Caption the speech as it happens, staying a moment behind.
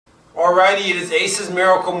Alrighty, it is Ace's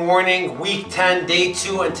Miracle Morning, week 10, day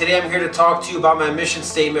 2, and today I'm here to talk to you about my mission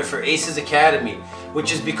statement for Acez Academy,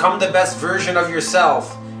 which is become the best version of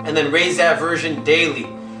yourself and then raise that version daily.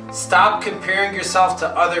 Stop comparing yourself to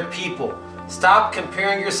other people. Stop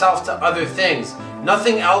comparing yourself to other things.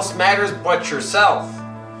 Nothing else matters but yourself.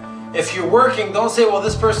 If you're working, don't say, well,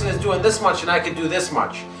 this person is doing this much and I could do this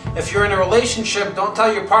much. If you're in a relationship, don't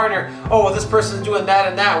tell your partner, oh, well, this person is doing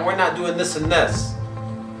that and we're not doing this and this.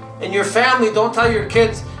 In your family, don't tell your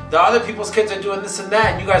kids, the other people's kids are doing this and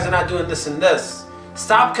that and you guys are not doing this and this.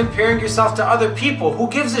 Stop comparing yourself to other people. Who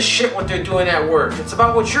gives a shit what they're doing at work? It's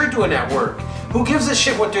about what you're doing at work. Who gives a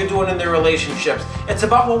shit what they're doing in their relationships? It's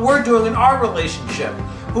about what we're doing in our relationship.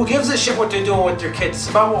 Who gives a shit what they're doing with their kids? It's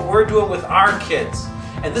about what we're doing with our kids.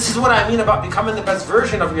 And this is what I mean about becoming the best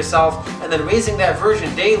version of yourself and then raising that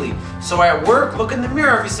version daily. So at work, look in the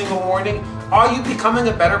mirror every single morning. Are you becoming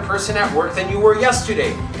a better person at work than you were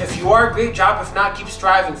yesterday? If you are, great job. If not, keep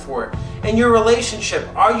striving for it. In your relationship,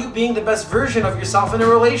 are you being the best version of yourself in a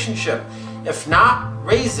relationship? If not,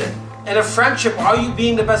 raise it. In a friendship, are you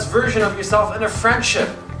being the best version of yourself in a friendship?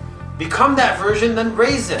 Become that version, then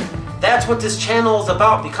raise it. That's what this channel is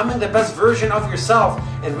about, becoming the best version of yourself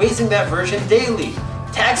and raising that version daily.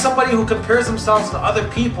 Tag somebody who compares themselves to other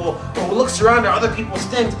people or who looks around at other people's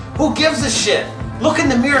things. Who gives a shit? Look in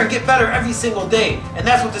the mirror and get better every single day. And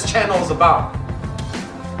that's what this channel is about.